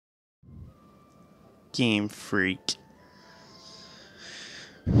Game Freak.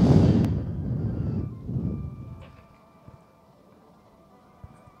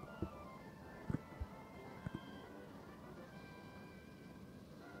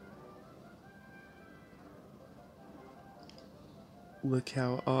 Look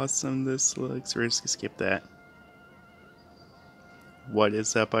how awesome this looks. We're just gonna skip that. What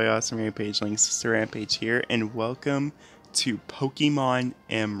is up, my awesome Rampage Links? Sister Rampage here, and welcome to Pokemon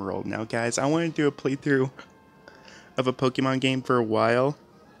Emerald. Now, guys, I want to do a playthrough of a Pokemon game for a while,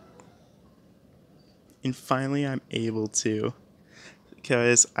 and finally I'm able to.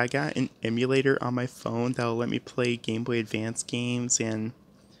 Because I got an emulator on my phone that'll let me play Game Boy Advance games and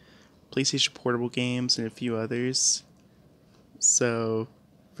PlayStation Portable games and a few others. So,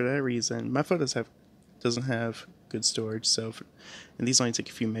 for that reason, my phone doesn't have good storage, and these only take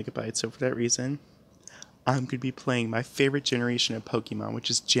a few megabytes. So for that reason, I'm going to be playing my favorite generation of Pokemon, which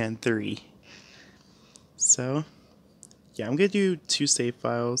is Gen 3. So, yeah, I'm going to do 2 save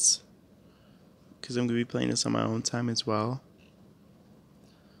files, because I'm going to be playing this on my own time as well.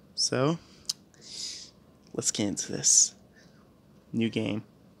 So, let's get into this. New game.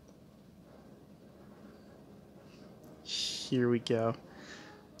 Here we go.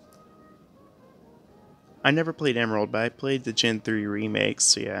 I never played Emerald, but I played the Gen 3 remakes,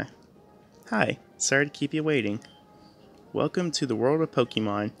 so yeah. Hi, sorry to keep you waiting. Welcome to the world of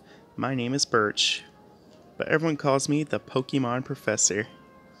Pokemon. My name is Birch, but everyone calls me the Pokemon Professor.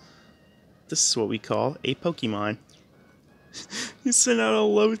 This is what we call a Pokemon. You sent out a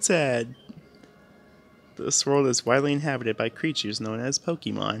Lotad! This world is widely inhabited by creatures known as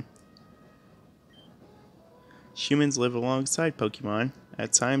Pokemon. Humans live alongside Pokemon,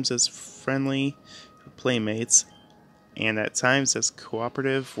 at times as friendly playmates, and at times as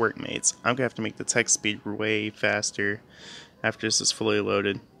cooperative workmates. I'm gonna have to make the text speed way faster after this is fully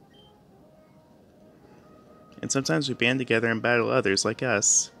loaded. And sometimes we band together and battle others like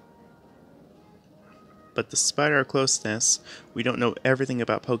us. But despite our closeness, we don't know everything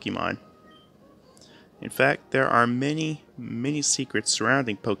about Pokemon. In fact, there are many, many secrets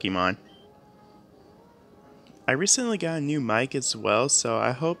surrounding Pokemon. I recently got a new mic as well, so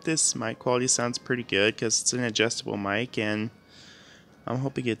I hope this mic quality sounds pretty good because it's an adjustable mic, and I'm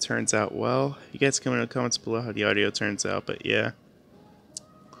hoping it turns out well. You guys can in the comments below how the audio turns out, but yeah.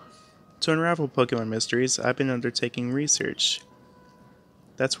 To unravel Pokemon mysteries, I've been undertaking research.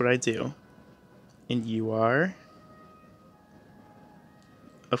 That's what I do. And you are?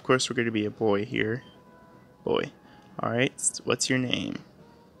 Of course, we're going to be a boy here. Boy. Alright, what's your name?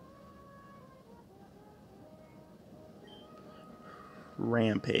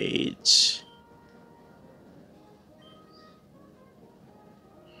 Rampage.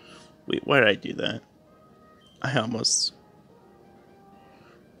 Wait, why did I do that? I almost...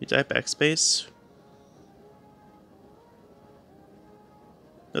 You type backspace?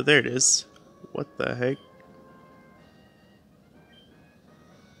 Oh, there it is. What the heck?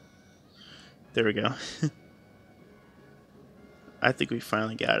 There we go. I think we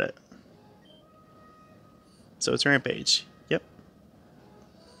finally got it. So it's Rampage. Yep.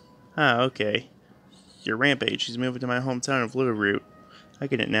 Ah, okay. You're Rampage. He's moving to my hometown of Littleroot. I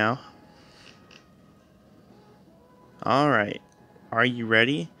get it now. Alright. Are you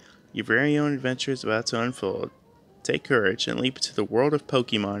ready? Your very own adventure is about to unfold. Take courage and leap into the world of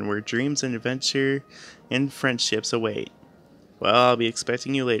Pokemon where dreams and adventure and friendships await. Well, I'll be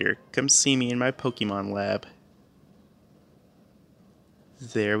expecting you later. Come see me in my Pokemon lab.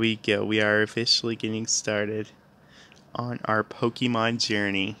 There we go. We are officially getting started on our Pokemon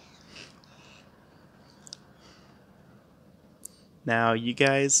journey. Now, you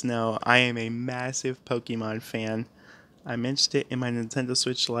guys know I am a massive Pokemon fan. I mentioned it in my Nintendo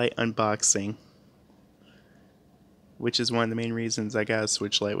Switch Lite unboxing, which is one of the main reasons I got a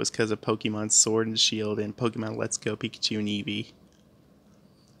Switch Lite was because of Pokemon Sword and Shield and Pokemon Let's Go Pikachu and Eevee.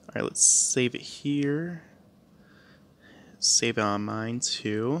 Alright, let's save it here. Save it on mine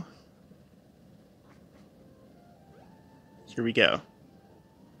too. Here we go.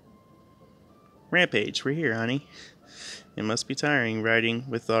 Rampage, we're here, honey. It must be tiring riding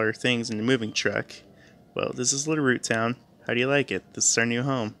with all our things in the moving truck. Well, this is Littleroot Town. How do you like it? This is our new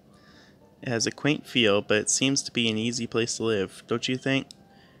home. It has a quaint feel, but it seems to be an easy place to live, don't you think?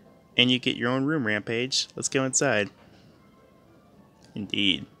 And you get your own room, Rampage. Let's go inside.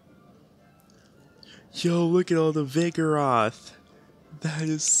 Indeed. Yo, look at all the Vigoroth! That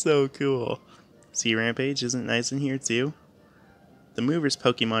is so cool. See, Rampage, isn't it nice in here too? The movers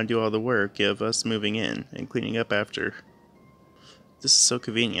Pokemon do all the work of us moving in and cleaning up after. This is so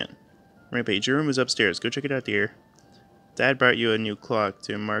convenient. Rampage, your room is upstairs. Go check it out, dear. Dad brought you a new clock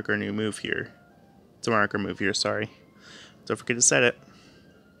to mark our new move here. It's a marker move here, sorry. Don't forget to set it.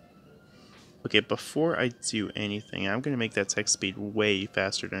 Okay, before I do anything, I'm going to make that text speed way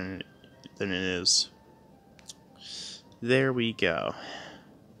faster than it is. There we go.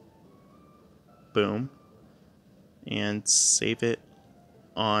 Boom. And save it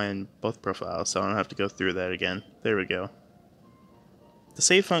on both profiles, so I don't have to go through that again. There we go. The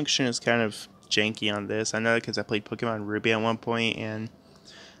save function is kind of janky on this. I know because I played Pokemon Ruby at one point, and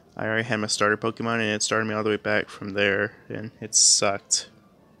I already had my starter Pokemon, and it started me all the way back from there, and it sucked.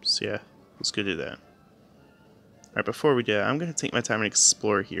 So yeah, let's go do that. Alright, before we do that, I'm going to take my time and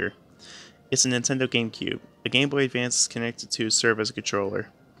explore here. It's a Nintendo GameCube. A Game Boy Advance is connected to serve as a controller.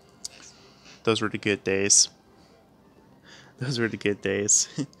 Those were the good days. Those were the good days.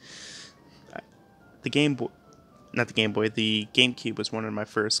 The Game Boy... Not the Game Boy, the GameCube was one of my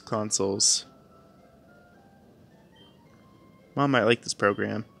first consoles. Mom might like this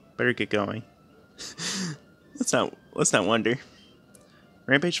program. Better get going. Let's not wonder.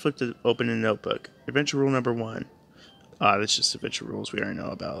 Rampage flipped open a notebook. Adventure rule number 1. Ah, that's just adventure rules. We already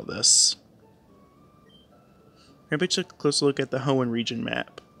know about all this. Rampage took a closer look at the Hoenn region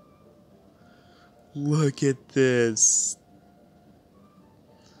map. Look at this.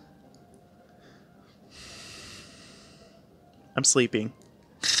 I'm sleeping.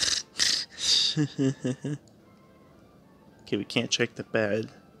 Okay, we can't check the bed.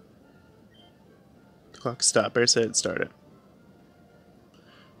 The clock stopped. Better set it started.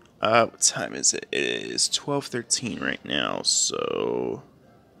 What time is it? It is 12:13 right now, so...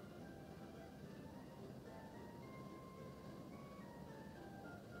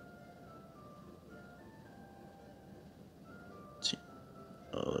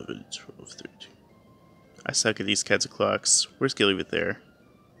 11, 12, 13. I suck at these kinds of clocks. Where's Gilly with there?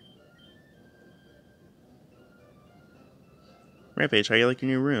 Rampage, how you like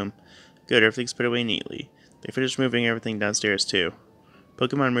your new room? Good, everything's put away neatly. They finished moving everything downstairs too.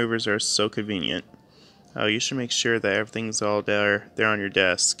 Pokemon movers are so convenient. Oh, you should make sure that everything's all there on your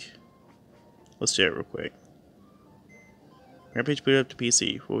desk. Let's do it real quick. Rampage, boot up to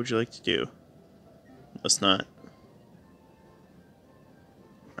PC. What would you like to do? Let's not.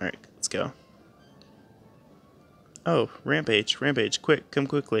 Alright, let's go. Oh, Rampage, quick, come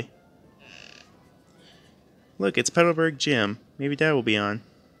quickly. Look, it's Petalburg Gym. Maybe Dad will be on.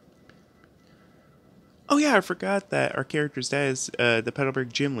 Oh yeah, I forgot that our character's dad is the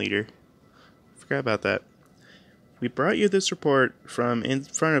Petalburg Gym leader. Forgot about that. We brought you this report from in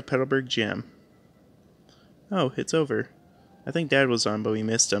front of Petalburg Gym. Oh, it's over. I think Dad was on, but we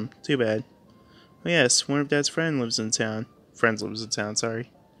missed him. Too bad. Oh yes, one of Dad's friends lives in town,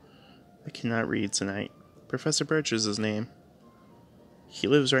 sorry. I cannot read tonight. Professor Birch is his name. He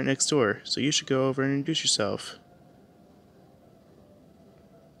lives right next door, so you should go over and introduce yourself.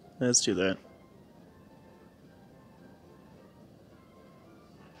 Let's do that.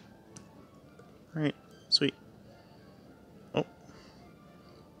 Alright, sweet. Oh.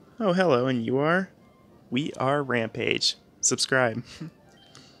 Oh, hello, and you are? We are Rampage. Subscribe.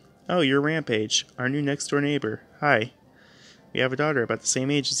 Oh, you're Rampage, our new next-door neighbor. Hi. We have a daughter about the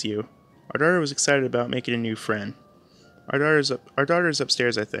same age as you. Our daughter was excited about making a new friend. Our daughter's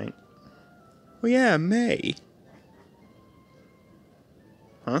upstairs, I think. Oh yeah, May.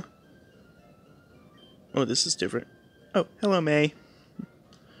 Huh? Oh, this is different. Oh, hello, May.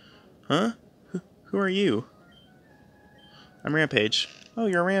 Huh? Who are you? I'm Rampage. Oh,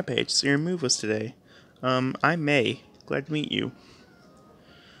 you're Rampage, so your move was today. I'm May. Glad to meet you.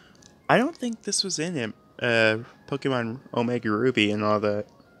 I don't think this was in him. Pokemon Omega Ruby and all that.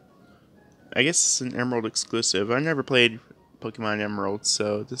 I guess it's an Emerald exclusive. I never played Pokemon Emerald,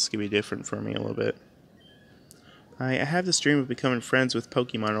 so this is going to be different for me a little bit. I have this dream of becoming friends with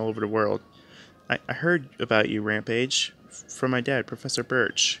Pokemon all over the world. I heard about you, Rampage, from my dad, Professor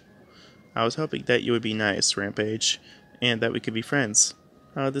Birch. I was hoping that you would be nice, Rampage, and that we could be friends.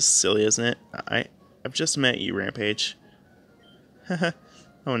 Oh, this is silly, isn't it? I've just met you, Rampage. Haha.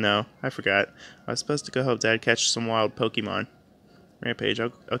 Oh no, I forgot. I was supposed to go help Dad catch some wild Pokemon. Rampage,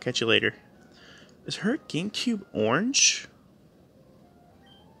 I'll catch you later. Is her GameCube orange?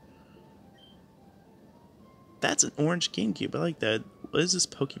 That's an orange GameCube. I like that. What is this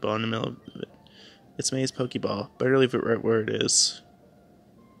Pokeball in the middle of it? It's May's Pokeball. Better leave it right where it is.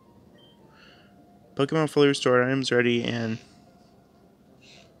 Pokemon fully restored. Items ready and...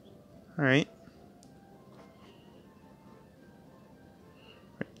 Alright.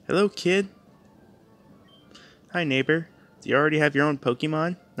 Hello, kid. Hi, neighbor. Do you already have your own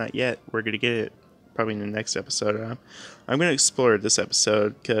Pokemon? Not yet. We're gonna get it probably in the next episode. I'm gonna explore this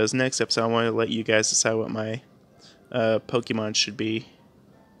episode, because next episode I want to let you guys decide what my Pokemon should be.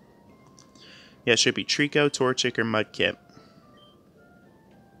 Yeah, it should be Trico, Torchic, or Mudkip.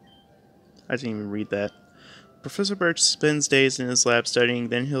 I didn't even read that. Professor Birch spends days in his lab studying,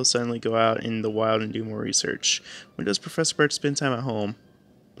 then he'll suddenly go out in the wild and do more research. When does Professor Birch spend time at home?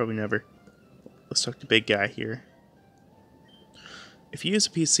 Probably never. Let's talk to Big Guy here. If you use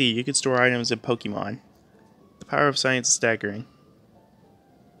a PC, you can store items and Pokemon. The power of science is staggering.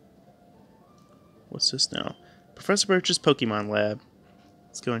 What's this now? Professor Birch's Pokemon Lab.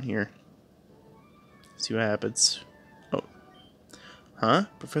 Let's go in here. See what happens. Oh. Huh?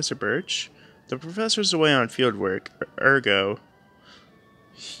 Professor Birch? The professor's away on field work. Ergo,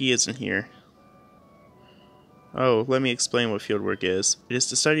 he isn't here. Oh, let me explain what field work is. It is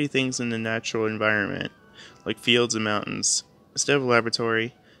to study things in the natural environment, like fields and mountains. Instead of a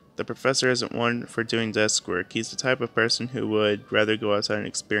laboratory, the professor isn't one for doing desk work. He's the type of person who would rather go outside and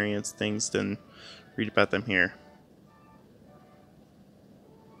experience things than read about them here.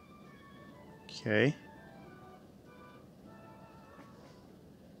 Okay.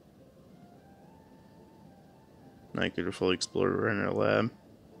 Not good to fully explore in our lab.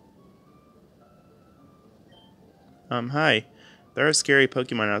 Hi. There are scary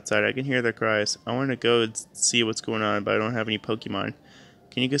Pokemon outside. I can hear their cries. I want to go and see what's going on, but I don't have any Pokemon.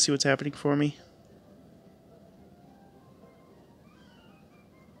 Can you go see what's happening for me?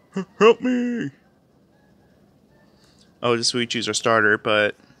 Help me! Oh, this is we choose our starter,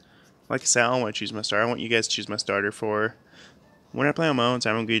 but like I said, I don't want to choose my starter. I want you guys to choose my starter for when I play on my own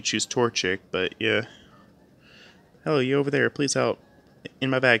time. I'm going to choose Torchic, but yeah. Hello, you over there? Please help.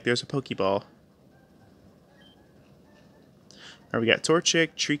 In my bag, there's a Pokeball. Alright, we got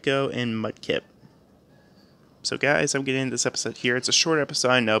Torchic, Trico, and Mudkip. So guys, I'm getting this episode here. It's a short episode,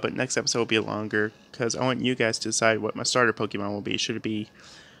 I know, but next episode will be longer because I want you guys to decide what my starter Pokemon will be. Should it be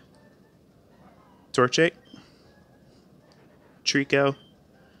Torchic, Trico,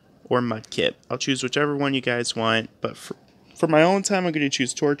 or Mudkip? I'll choose whichever one you guys want, but for my own time, I'm going to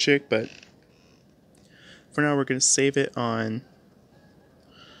choose Torchic, but for now, we're going to save it on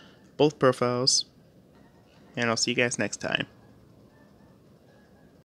both profiles, and I'll see you guys next time.